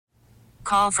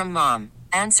Call from mom.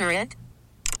 Answer it.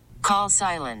 Call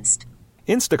silenced.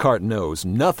 Instacart knows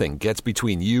nothing gets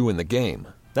between you and the game.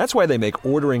 That's why they make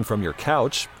ordering from your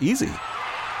couch easy.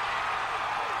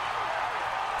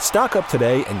 Stock up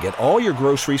today and get all your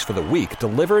groceries for the week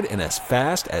delivered in as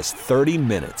fast as 30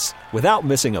 minutes without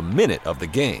missing a minute of the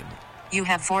game. You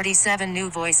have 47 new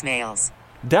voicemails.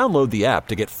 Download the app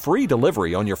to get free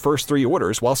delivery on your first 3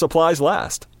 orders while supplies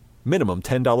last. Minimum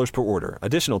 $10 per order.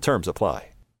 Additional terms apply.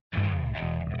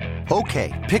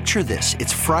 Okay, picture this.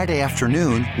 It's Friday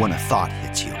afternoon when a thought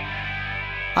hits you.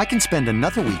 I can spend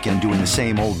another weekend doing the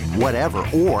same old whatever,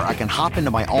 or I can hop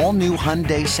into my all-new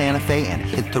Hyundai Santa Fe and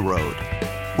hit the road.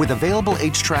 With available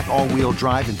H-Track all-wheel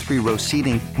drive and 3-row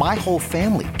seating, my whole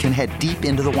family can head deep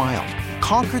into the wild.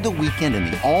 Conquer the weekend in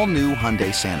the all-new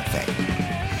Hyundai Santa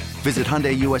Fe. Visit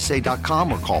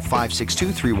HyundaiUSA.com or call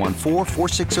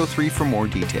 562-314-4603 for more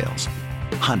details.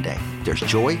 Hyundai, there's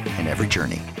joy in every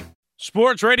journey.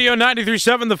 Sports Radio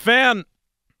 93.7 The Fan.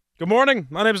 Good morning.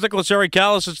 My name is Nicholas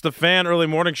Callas. It's The Fan Early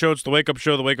Morning Show. It's the Wake Up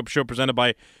Show. The Wake Up Show presented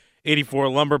by 84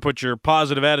 Lumber. Put your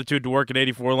positive attitude to work at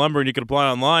 84 Lumber, and you can apply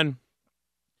online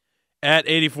at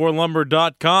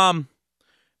 84lumber.com.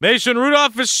 Mason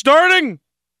Rudolph is starting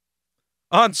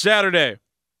on Saturday.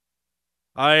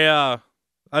 I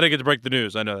didn't get to break the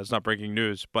news. I know that's not breaking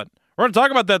news, but we're going to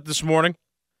talk about that this morning.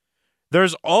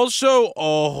 There's also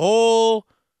a whole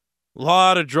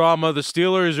lot of drama. The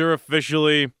Steelers are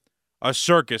officially a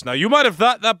circus. Now, you might have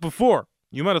thought that before.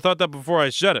 You might have thought that before I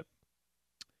said it.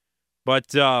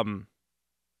 But, I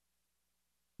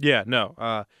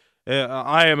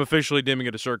am officially deeming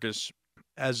it a circus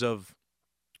as of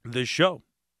this show.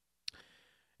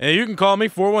 And you can call me,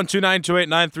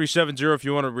 412-928-9370, if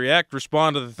you want to react,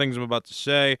 respond to the things I'm about to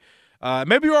say.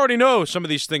 Maybe you already know some of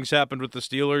these things happened with the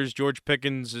Steelers. George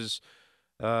Pickens is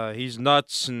he's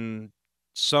nuts, and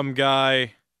some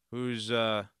guy who's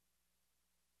a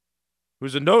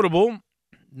notable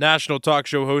national talk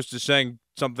show host is saying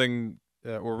something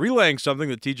or relaying something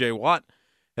that T.J. Watt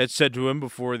had said to him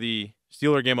before the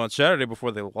Steeler game on Saturday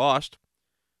before they lost.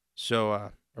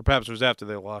 So, or perhaps it was after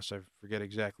they lost. I forget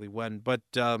exactly when. But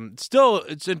still,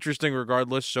 it's interesting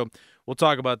regardless. So we'll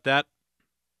talk about that.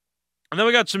 And then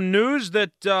we got some news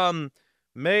that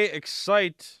may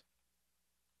excite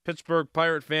Pittsburgh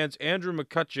Pirate fans. Andrew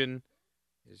McCutchen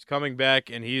is coming back,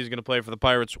 and he is going to play for the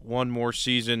Pirates one more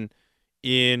season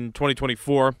in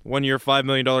 2024. 1 year, $5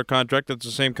 million contract. That's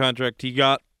the same contract he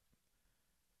got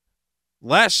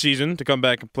last season to come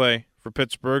back and play for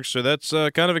Pittsburgh. So that's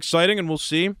kind of exciting, and we'll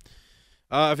see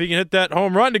if he can hit that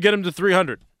home run to get him to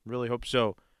 300. Really hope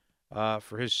so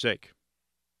for his sake.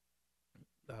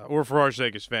 Or for our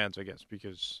sake as fans, I guess,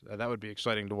 because that would be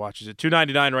exciting to watch. He's at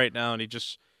 299 right now, and he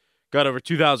just got over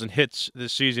 2,000 hits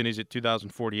this season. He's at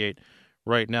 2,048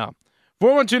 right now.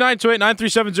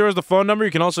 412-928-9370 is the phone number.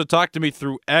 You can also talk to me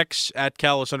through X at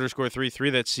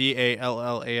Callas_33. That's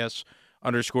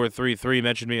CALLAS_33.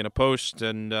 Mention me in a post,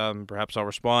 and perhaps I'll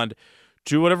respond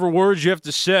to whatever words you have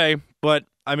to say. But,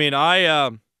 I mean,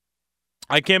 I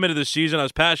came into the season, I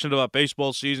was passionate about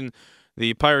baseball season.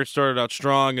 The Pirates started out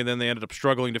strong, and then they ended up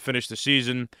struggling to finish the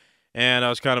season, and I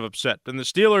was kind of upset. And the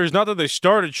Steelers, not that they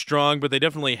started strong, but they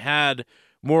definitely had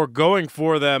more going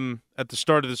for them at the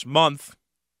start of this month,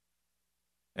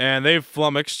 and they've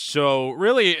flummoxed. So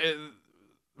really,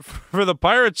 for the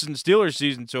Pirates and Steelers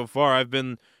season so far, I've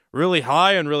been really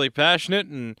high and really passionate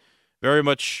and very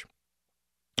much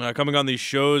coming on these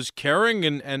shows, caring,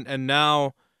 and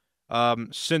now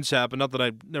since happened. Not that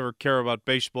I never care about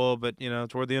baseball, but,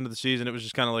 toward the end of the season, it was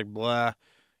just kind of like, blah,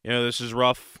 this is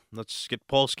rough. Let's get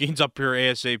Paul Skeens up here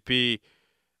ASAP.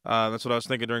 That's what I was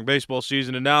thinking during baseball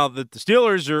season. And now that the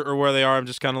Steelers are where they are, I'm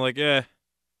just kind of like,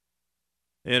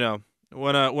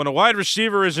 when a wide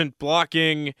receiver isn't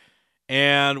blocking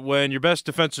and when your best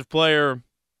defensive player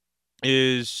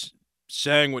is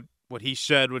saying what he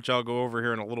said, which I'll go over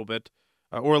here in a little bit,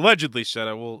 or allegedly said.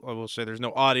 I will say there's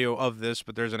no audio of this,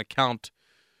 but there's an account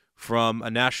from a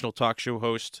national talk show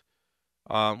host.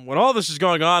 When all this is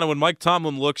going on, and when Mike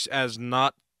Tomlin looks as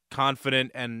not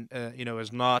confident and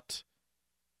as not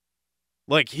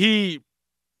like the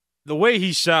way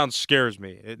he sounds scares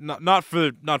me. Not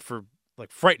for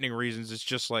like frightening reasons. It's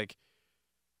just like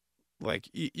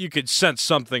you could sense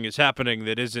something is happening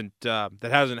that isn't that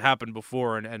hasn't happened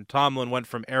before. And Tomlin went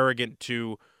from arrogant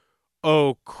to,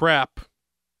 oh crap,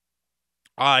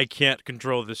 I can't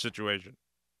control this situation.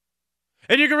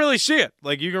 And you can really see it.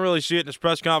 Like, you can really see it in his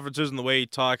press conferences and the way he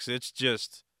talks. It's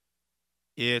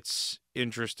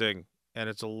interesting, and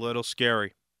it's a little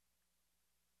scary.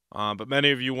 But many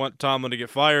of you want Tomlin to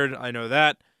get fired. I know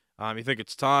that. You think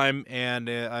it's time, and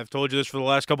I've told you this for the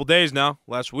last couple days now,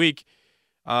 last week.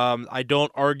 I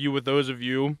don't argue with those of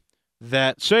you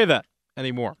that say that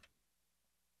anymore.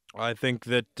 I think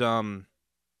that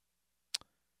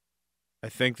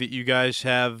you guys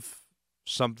have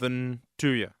something to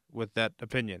you with that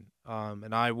opinion,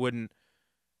 and I wouldn't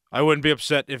be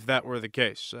upset if that were the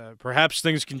case. Perhaps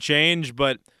things can change,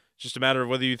 but it's just a matter of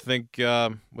whether you think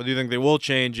they will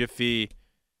change if he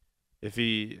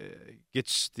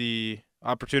gets the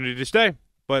opportunity to stay.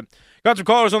 But got some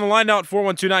callers on the line now at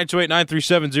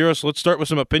 412-928-9370. So let's start with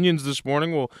some opinions this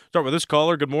morning. We'll start with this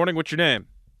caller. Good morning. What's your name?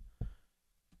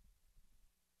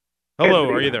 Hello.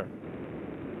 Are you there?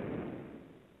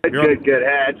 Good.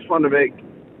 Hey, I just want to make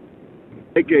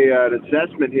an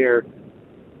assessment here.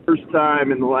 First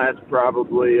time in the last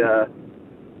probably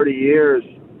 30 years,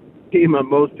 the team I'm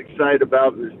most excited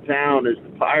about in this town is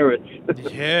the Pirates.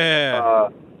 Yeah.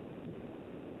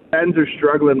 Pens are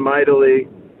struggling mightily.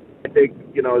 I think,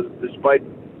 despite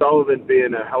Sullivan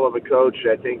being a hell of a coach,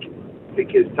 I think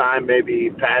his time may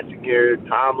be passing here.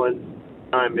 Tomlin's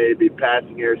time may be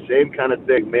passing here. Same kind of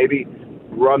thing. Maybe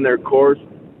run their course.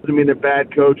 Doesn't mean they're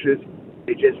bad coaches.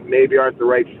 They just maybe aren't the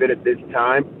right fit at this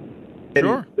time. And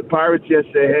sure. The Pirates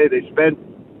yesterday, hey, they spent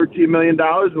 $13 million in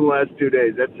the last 2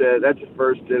 days. That's a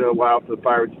first in a while for the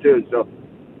Pirates too. So,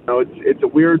 it's a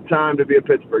weird time to be a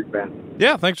Pittsburgh fan.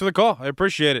 Yeah, thanks for the call. I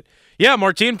appreciate it. Yeah,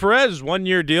 Martin Perez,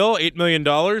 1-year deal, $8 million.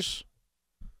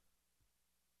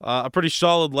 A pretty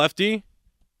solid lefty.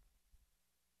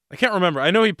 I can't remember.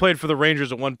 I know he played for the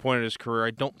Rangers at one point in his career.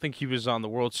 I don't think he was on the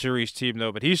World Series team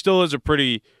though, but he still is a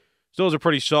pretty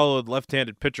solid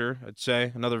left-handed pitcher, I'd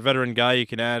say. Another veteran guy you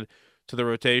can add to the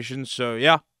rotation. So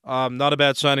yeah, not a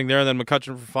bad signing there. And then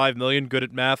McCutchen for $5 million. Good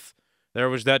at math. There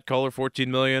was that caller, $14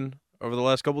 million over the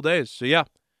last couple days. So yeah,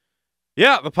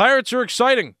 the Pirates are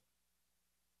exciting,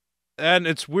 and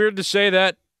it's weird to say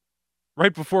that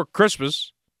right before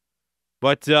Christmas,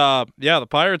 but the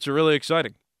Pirates are really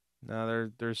exciting.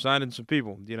 They're signing some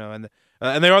people, and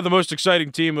they are the most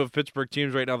exciting team of Pittsburgh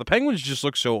teams right now. The Penguins just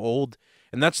look so old,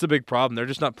 and that's the big problem. They're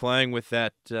just not playing with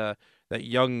that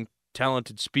young,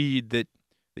 talented speed that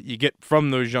you get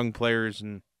from those young players.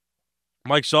 And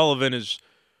Mike Sullivan is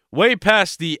way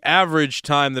past the average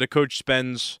time that a coach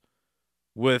spends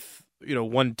with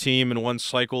one team in one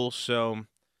cycle. So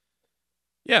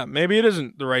yeah, maybe it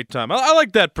isn't the right time. I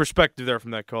like that perspective there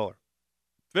from that caller.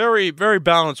 Very, very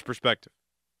balanced perspective.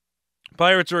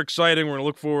 Pirates are exciting. We're going to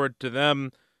look forward to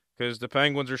them because the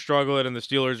Penguins are struggling and the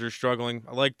Steelers are struggling.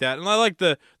 I like that. And I like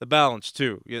the balance,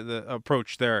 too, the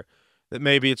approach there, that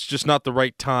maybe it's just not the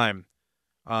right time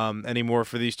anymore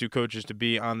for these two coaches to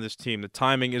be on this team. The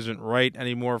timing isn't right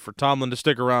anymore for Tomlin to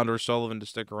stick around or Sullivan to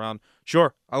stick around.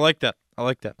 Sure, I like that.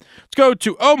 Let's go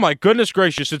to, oh, my goodness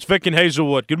gracious, it's Vic in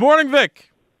Hazelwood. Good morning,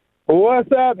 Vic.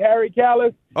 What's up, Harry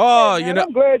Callas? Oh, hey, man,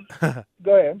 I'm glad.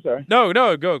 Go ahead. I'm sorry. No,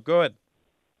 go ahead.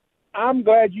 I'm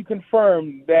glad you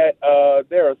confirmed that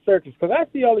they're a circus, because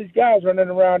I see all these guys running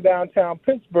around downtown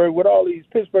Pittsburgh with all these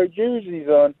Pittsburgh jerseys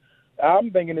on.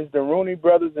 I'm thinking it's the Rooney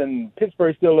brothers and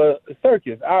Pittsburgh's still a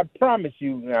circus. I promise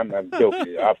you. I'm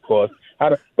joking, of course.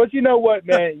 But you know what,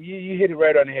 man? You hit it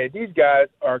right on the head. These guys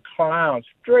are clowns,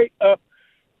 straight up.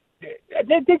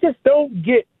 They just don't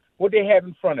get what they have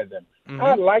in front of them. Mm-hmm.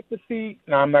 I'd like to see.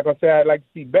 Now, I'm not gonna say I'd like to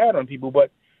see bad on people, but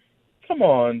come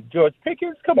on, George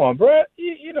Pickens. Come on, bro.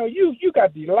 You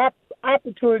got the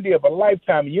opportunity of a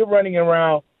lifetime, and you're running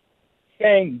around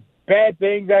saying bad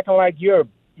things, acting like you're,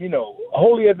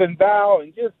 holier than thou,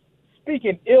 and just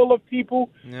speaking ill of people.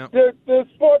 Yep. The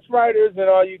sports writers and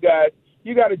all you guys,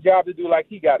 you got a job to do like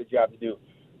he got a job to do.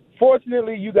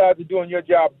 Fortunately, you guys are doing your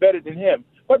job better than him.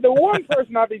 But the one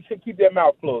person I think should keep their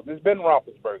mouth closed is Ben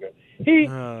Roethlisberger. He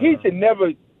should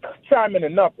never chime into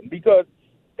nothing, because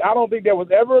I don't think there was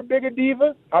ever a bigger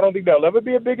diva. I don't think there'll ever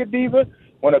be a bigger diva.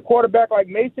 When a quarterback like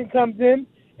Mason comes in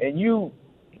and you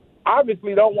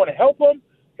obviously don't want to help him,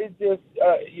 it's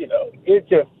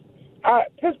just,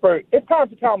 Pittsburgh, it's time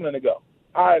for Tomlin to go.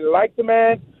 I like the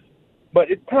man,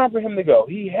 but it's time for him to go.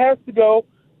 He has to go,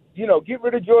 get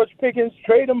rid of George Pickens,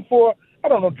 trade him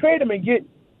and get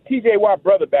T.J. Watt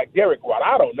brother back, Derek Watt.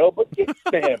 I don't know, but get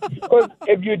to him. Because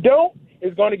if you don't,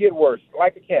 it's going to get worse,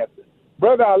 like a cancer.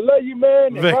 Brother, I love you,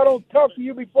 man. Vic. If I don't talk to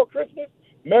you before Christmas,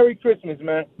 Merry Christmas,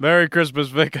 man. Merry Christmas,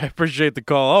 Vic. I appreciate the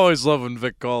call. I always love when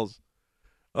Vic calls.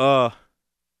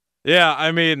 Yeah,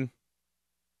 I mean,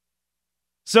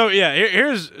 so yeah,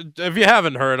 here's, if you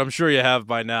haven't heard, I'm sure you have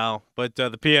by now, but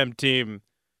the PM team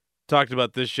talked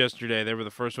about this yesterday. They were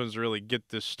the first ones to really get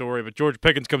this story, but George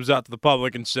Pickens comes out to the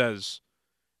public and says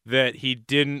that he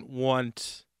didn't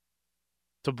want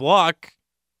to block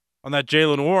on that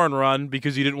Jaylen Warren run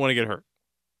because he didn't want to get hurt.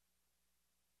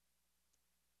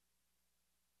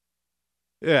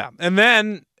 Yeah, and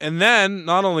then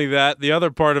not only that, the other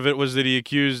part of it was that he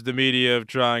accused the media of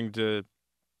trying to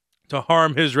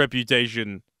harm his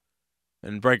reputation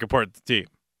and break apart the team.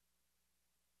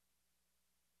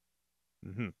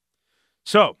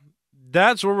 So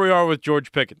that's where we are with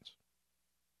George Pickens.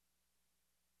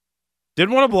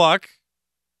 Didn't want to block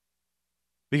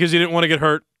because he didn't want to get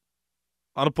hurt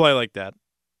on a play like that.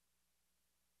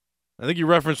 I think you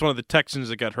referenced one of the Texans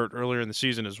that got hurt earlier in the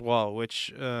season as well,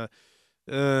 which,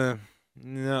 no,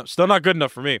 still not good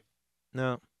enough for me.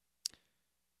 No.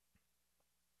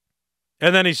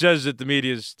 And then he says that the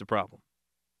media is the problem.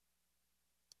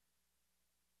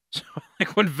 So,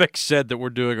 like when Vic said that we're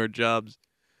doing our jobs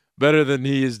better than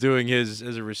he is doing his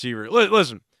as a receiver.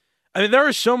 Listen, I mean, there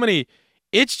are so many.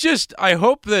 It's just, I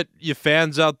hope that you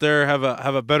fans out there have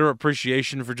a better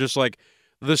appreciation for just like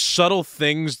the subtle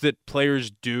things that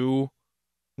players do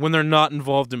when they're not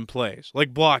involved in plays,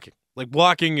 like blocking. Like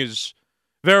blocking is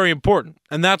very important,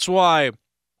 and that's why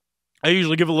I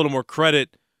usually give a little more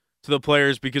credit to the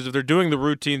players, because if they're doing the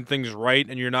routine things right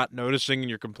and you're not noticing and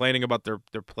you're complaining about their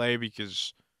play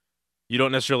because you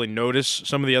don't necessarily notice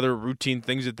some of the other routine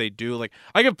things that they do. Like,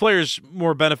 I give players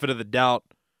more benefit of the doubt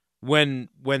when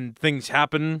things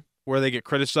happen where they get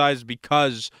criticized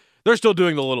because they're still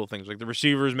doing the little things. Like the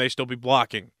receivers may still be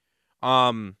blocking.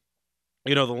 The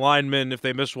linemen, if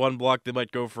they miss one block, they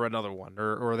might go for another one.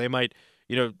 Or they might,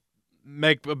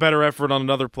 make a better effort on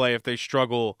another play if they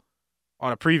struggle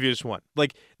on a previous one.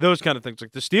 Like, those kind of things.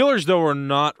 Like, the Steelers, though, are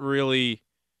not really,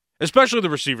 especially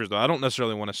the receivers, though. I don't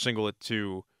necessarily want to single it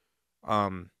to,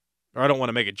 or I don't want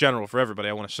to make it general for everybody.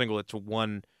 I want to single it to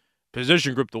one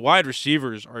position group. The wide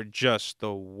receivers are just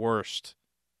the worst.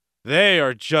 They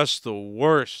are just the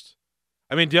worst.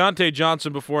 I mean, Deontay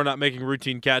Johnson before not making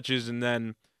routine catches and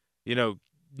then,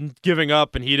 giving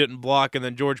up and he didn't block, and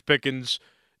then George Pickens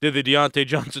did the Deontay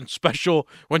Johnson special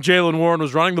when Jaylen Warren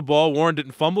was running the ball. Warren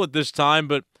didn't fumble it this time,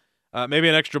 but maybe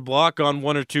an extra block on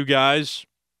one or two guys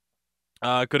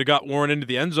could have got Warren into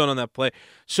the end zone on that play.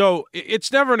 So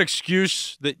it's never an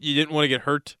excuse that you didn't want to get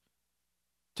hurt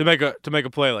to make a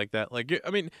play like that. Like,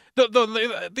 I mean,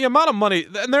 the amount of money,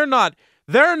 and they're not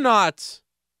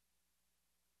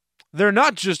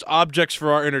just objects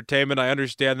for our entertainment. I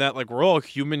understand that. Like, we're all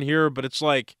human here, but it's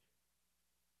like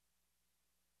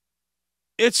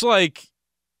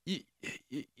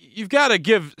you've got to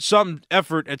give some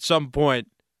effort at some point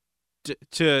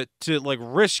to like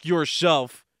risk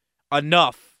yourself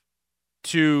enough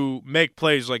to make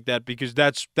plays like that, because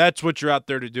that's what you're out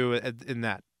there to do in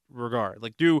that regard.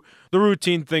 Like, do the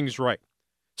routine things right.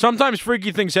 Sometimes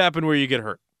freaky things happen where you get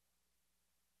hurt,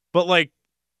 but like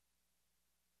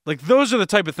those are the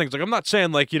type of things. Like, I'm not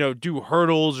saying like, do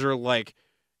hurdles or like,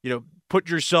 put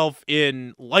yourself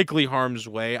in likely harm's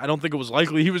way. I don't think it was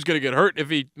likely he was going to get hurt if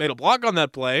he made a block on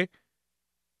that play.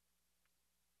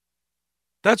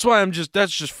 That's why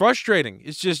that's just frustrating.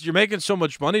 It's just, you're making so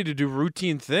much money to do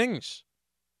routine things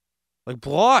like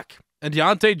block. And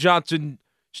Deontay Johnson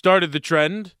started the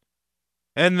trend.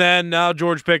 And then now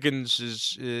George Pickens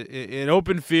is in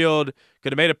open field,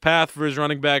 could have made a path for his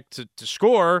running back to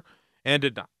score, and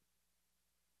did not.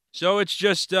 So it's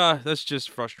just, that's just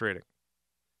frustrating.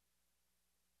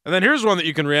 And then here's one that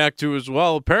you can react to as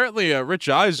well. Apparently, Rich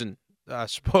Eisen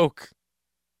spoke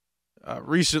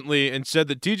recently and said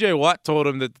that TJ Watt told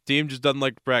him that the team just doesn't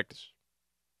like to practice.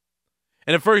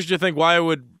 And at first you think, why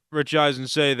would Rich Eisen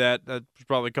say that? That's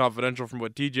probably confidential from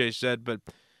what TJ said. But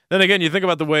then again, you think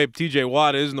about the way TJ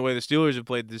Watt is and the way the Steelers have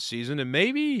played this season, and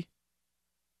maybe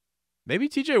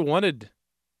TJ wanted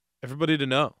everybody to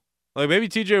know. Like, maybe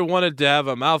TJ wanted to have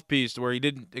a mouthpiece where he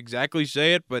didn't exactly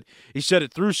say it, but he said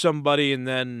it through somebody, and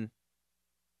then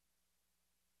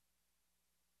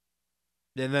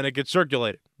it gets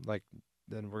circulated. Like,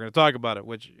 then we're going to talk about it,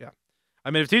 which, yeah.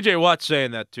 I mean, if TJ Watt's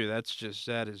saying that too, that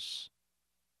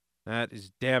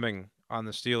is damning on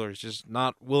the Steelers. Just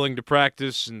not willing to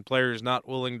practice and players not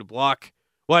willing to block.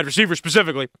 Wide receivers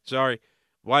specifically. Sorry.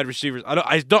 Wide receivers.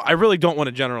 I really don't want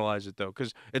to generalize it, though,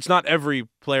 because it's not every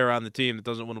player on the team that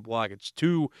doesn't want to block. It's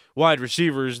two wide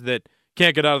receivers that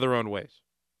can't get out of their own ways.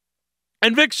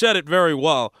 And Vic said it very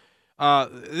well.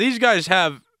 These guys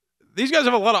have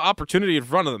a lot of opportunity in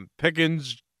front of them.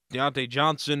 Pickens, Deontay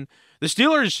Johnson. The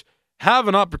Steelers have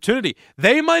an opportunity.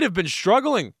 They might have been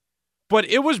struggling, but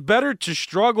it was better to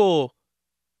struggle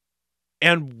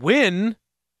and win.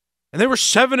 And they were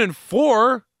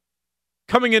 7-4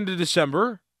 coming into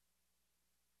December.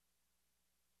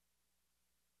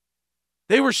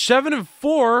 They were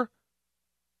 7-4,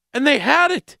 and they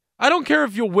had it. I don't care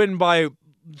if you win by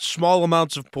small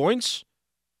amounts of points.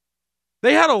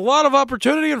 They had a lot of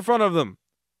opportunity in front of them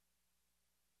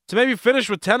to maybe finish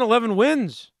with 10, 11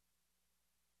 wins.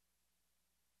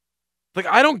 Like,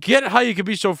 I don't get how you could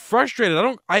be so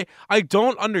frustrated. I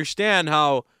don't understand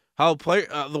how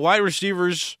the wide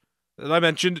receivers that I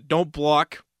mentioned don't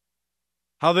block,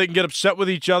 how they can get upset with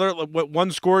each other.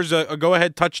 One scores a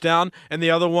go-ahead touchdown and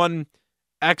the other one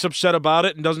acts upset about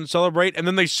it and doesn't celebrate, and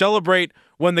then they celebrate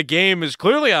when the game is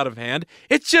clearly out of hand.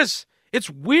 It's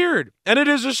weird, and it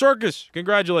is a circus.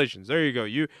 Congratulations. There you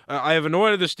go. I have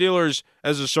anointed the Steelers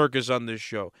as a circus on this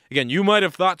show. Again, you might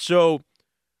have thought so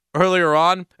earlier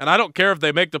on, and I don't care if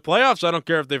they make the playoffs. I don't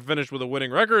care if they finish with a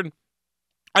winning record.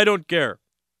 I don't care.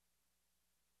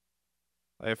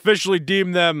 I officially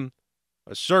deem them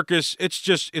a circus.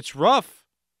 It's rough.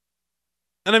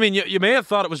 And I mean, you may have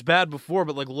thought it was bad before,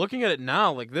 but like looking at it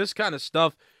now, like this kind of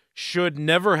stuff should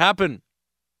never happen.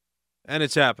 And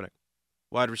it's happening.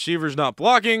 Wide receivers not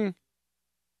blocking.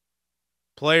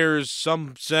 Players,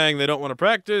 some saying they don't want to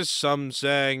practice, some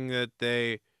saying that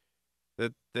they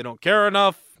don't care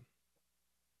enough.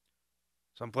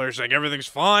 Some players saying everything's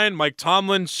fine. Mike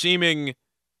Tomlin seeming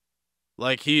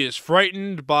like he is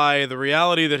frightened by the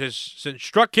reality that has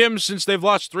struck him since they've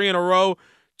lost 3 in a row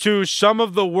to some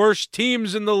of the worst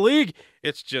teams in the league.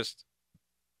 It's just,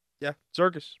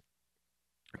 circus.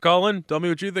 Call in. Tell me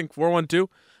what you think.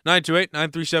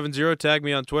 412-928-9370. Tag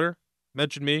me on Twitter.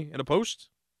 Mention me in a post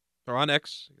or on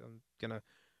X. I'm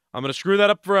gonna screw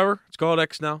that up forever. It's called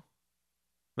X now.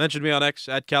 Mention me on X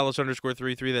at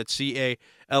Callas_33. That's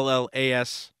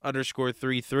CALLAS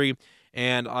 _33.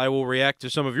 And I will react to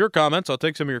some of your comments. I'll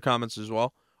take some of your comments as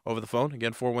well over the phone.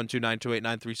 Again,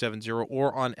 412-928-9370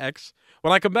 or on X.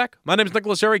 When I come back, my name is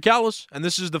Nicholas Harry Callas, and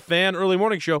this is the Fan Early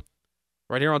Morning Show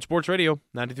right here on Sports Radio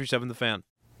 93.7 The Fan.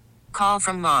 Call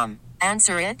from mom.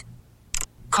 Answer it.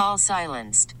 Call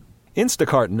silenced.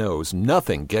 Instacart knows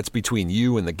nothing gets between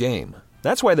you and the game.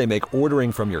 That's why they make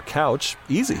ordering from your couch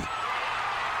easy.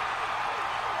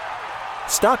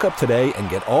 Stock up today and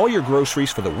get all your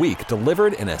groceries for the week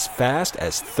delivered in as fast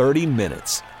as 30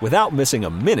 minutes without missing a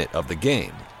minute of the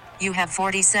game. You have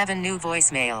 47 new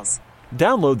voicemails.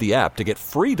 Download the app to get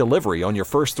free delivery on your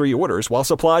first 3 orders while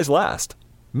supplies last.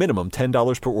 Minimum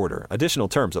 $10 per order. Additional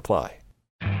terms apply.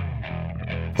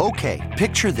 Okay,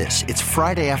 picture this. It's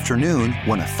Friday afternoon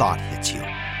when a thought hits you.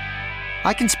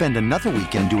 I can spend another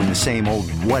weekend doing the same old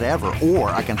whatever,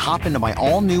 or I can hop into my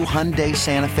all-new Hyundai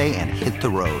Santa Fe and hit the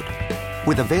road.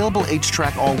 With available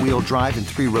H-Track all-wheel drive and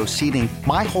 3-row seating,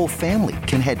 my whole family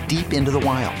can head deep into the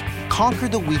wild. Conquer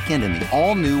the weekend in the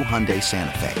all-new Hyundai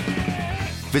Santa Fe.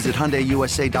 Visit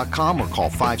HyundaiUSA.com or call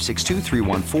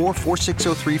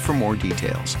 562-314-4603 for more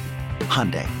details.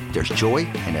 Hyundai, there's joy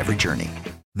in every journey.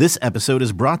 This episode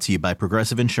is brought to you by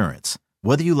Progressive Insurance.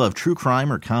 Whether you love true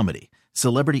crime or comedy,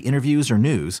 celebrity interviews or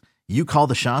news, you call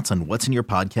the shots on what's in your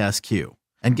podcast queue.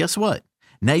 And guess what?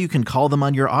 Now you can call them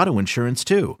on your auto insurance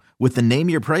too with the Name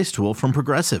Your Price tool from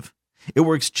Progressive. It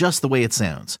works just the way it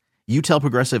sounds. You tell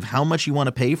Progressive how much you want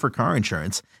to pay for car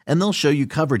insurance, and they'll show you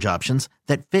coverage options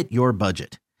that fit your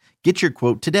budget. Get your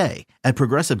quote today at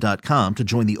Progressive.com to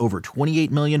join the over 28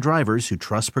 million drivers who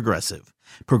trust Progressive.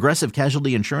 Progressive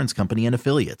Casualty Insurance Company and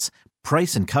Affiliates.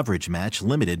 Price and coverage match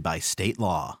limited by state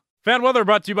law. Fan weather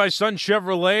brought to you by Sun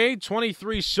Chevrolet.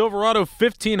 23 Silverado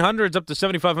 1500s up to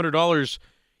 $7,500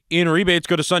 in rebates.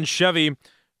 Go to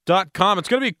sunchevy.com. It's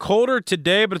going to be colder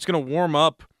today, but it's going to warm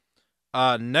up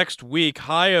next week.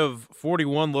 High of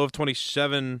 41, low of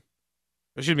 27.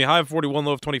 High of 41,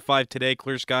 low of 25 today.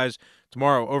 Clear skies.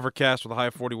 Tomorrow, overcast with a high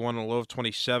of 41 and a low of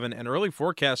 27. And early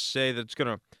forecasts say that it's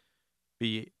going to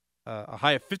be a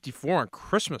high of 54 on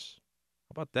Christmas.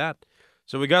 How about that?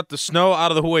 So we got the snow out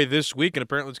of the way this week, and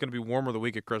apparently it's going to be warmer the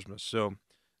week of Christmas. So,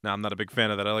 now I'm not a big fan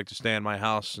of that. I like to stay in my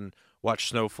house and watch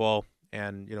snow fall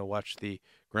and, watch the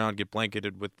ground get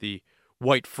blanketed with the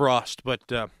white frost. But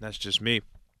that's just me.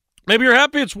 Maybe you're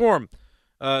happy it's warm.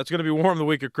 It's going to be warm the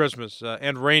week of Christmas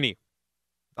and rainy.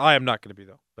 I am not going to be,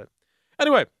 though. But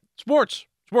anyway, Sports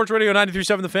Radio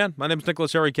 93.7 The Fan. My name is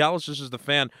Nicholas Harry Callas. This is the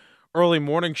Fan Early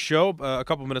Morning Show. A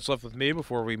couple minutes left with me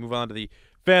before we move on to the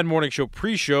Fan Morning Show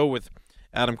pre-show with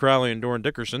Adam Crowley and Doran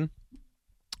Dickerson.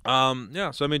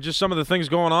 Just some of the things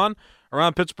going on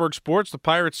around Pittsburgh sports. The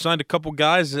Pirates signed a couple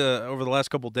guys over the last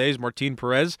couple days. Martin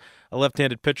Perez, a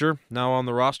left-handed pitcher, now on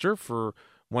the roster for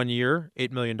 1 year,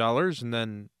 $8 million. And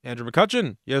then Andrew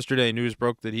McCutchen, yesterday, news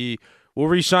broke that he will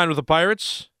re-sign with the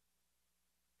Pirates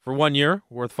for 1 year,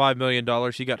 worth $5 million.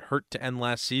 He got hurt to end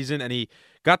last season, and he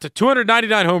got to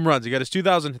 299 home runs. He got his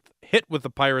 2,000th hit with the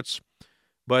Pirates,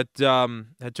 but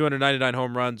had 299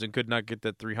 home runs and could not get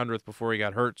that 300th before he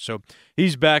got hurt. So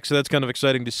he's back, so that's kind of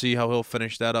exciting to see how he'll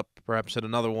finish that up, perhaps hit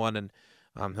another one, and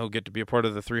he'll get to be a part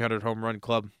of the 300 home run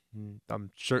club.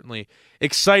 I'm certainly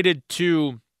excited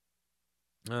to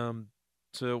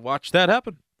watch that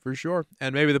happen for sure.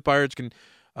 And maybe the Pirates can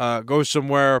go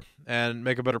somewhere and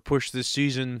make a better push this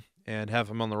season and have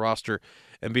him on the roster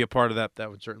and be a part of that. That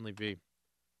would certainly be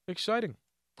exciting.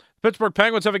 Pittsburgh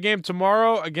Penguins have a game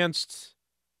tomorrow against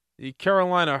the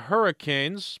Carolina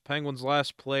Hurricanes. Penguins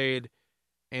last played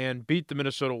and beat the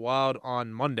Minnesota Wild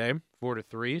on Monday,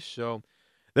 4-3. So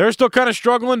they're still kind of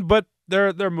struggling, but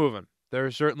they're moving.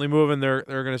 They're certainly moving. They're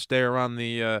going to stay around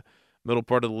the middle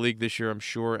part of the league this year, I'm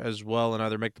sure, as well, and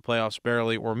either make the playoffs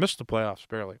barely or miss the playoffs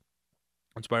barely.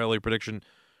 That's my early prediction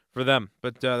for them.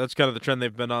 But that's kind of the trend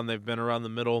they've been on. They've been around the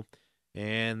middle,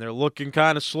 and they're looking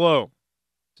kind of slow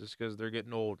just because they're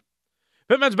getting old.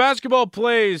 Pitt men's basketball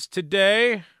plays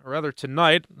today, or rather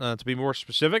tonight, to be more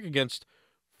specific, against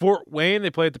Fort Wayne. They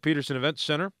play at the Peterson Event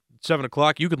Center at 7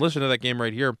 o'clock. You can listen to that game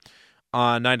right here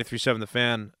on 93.7 The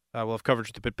Fan. We'll have coverage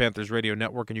with the Pitt Panthers Radio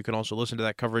Network, and you can also listen to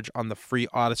that coverage on the free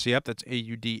Odyssey app. That's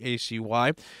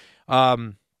AUDACY.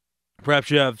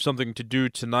 Perhaps you have something to do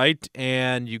tonight,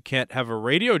 and you can't have a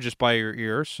radio just by your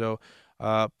ear, so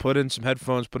put in some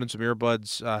headphones, put in some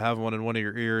earbuds, have one in one of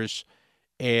your ears,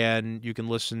 and you can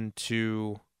listen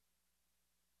to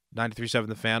 93.7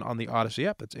 The Fan on the Odyssey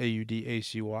app. That's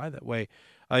AUDACY. That way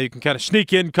you can kind of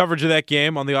sneak in coverage of that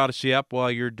game on the Odyssey app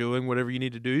while you're doing whatever you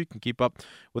need to do. You can keep up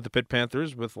with the Pitt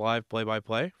Panthers with live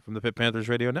play-by-play from the Pitt Panthers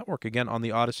Radio Network. Again, on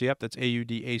the Odyssey app. That's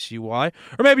AUDACY. Or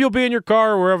maybe you'll be in your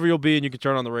car or wherever you'll be, and you can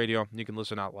turn on the radio and you can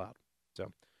listen out loud.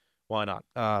 So why not?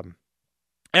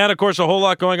 And, of course, a whole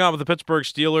lot going on with the Pittsburgh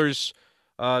Steelers.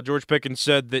 George Pickens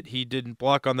said that he didn't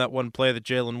block on that one play that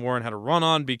Jaylen Warren had a run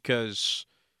on because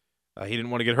he didn't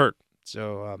want to get hurt.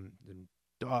 So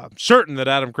I'm certain that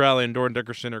Adam Crowley and Doran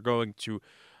Dickerson are going to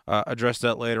address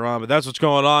that later on. But that's what's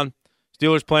going on.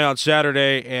 Steelers play on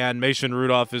Saturday, and Mason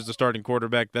Rudolph is the starting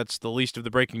quarterback. That's the least of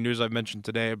the breaking news I've mentioned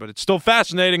today, but it's still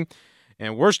fascinating,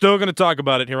 and we're still going to talk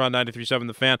about it here on 93.7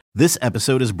 The Fan. This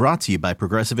episode is brought to you by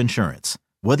Progressive Insurance.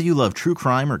 Whether you love true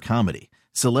crime or comedy,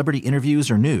 celebrity interviews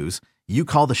or news, you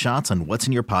call the shots on what's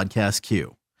in your podcast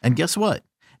queue. And guess what?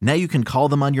 Now you can call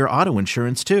them on your auto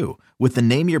insurance too with the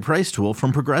Name Your Price tool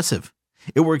from Progressive.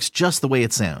 It works just the way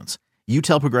it sounds. You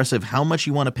tell Progressive how much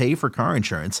you want to pay for car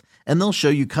insurance, and they'll show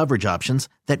you coverage options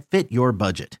that fit your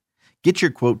budget. Get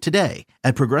your quote today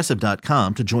at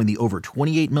Progressive.com to join the over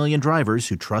 28 million drivers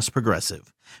who trust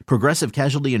Progressive. Progressive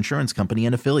Casualty Insurance Company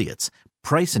and Affiliates.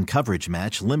 Price and coverage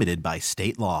match limited by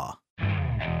state law.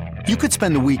 You could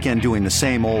spend the weekend doing the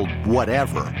same old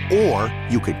whatever, or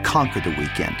you could conquer the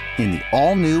weekend in the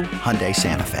all-new Hyundai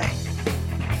Santa Fe.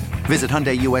 Visit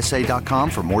HyundaiUSA.com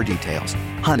for more details.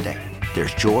 Hyundai,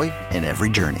 there's joy in every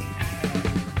journey.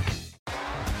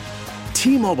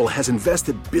 T-Mobile has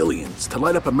invested billions to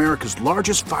light up America's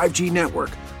largest 5G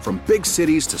network, from big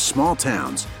cities to small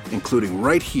towns, including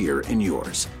right here in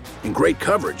yours. And great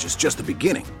coverage is just the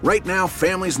beginning. Right now,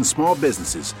 families and small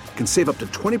businesses can save up to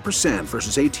 20%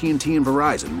 versus AT&T and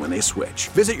Verizon when they switch.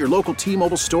 Visit your local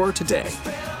T-Mobile store today.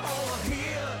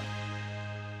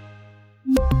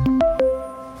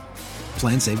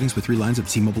 Plan savings with 3 lines of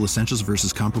T-Mobile Essentials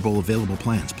versus comparable available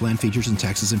plans. Plan features and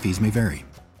taxes and fees may vary.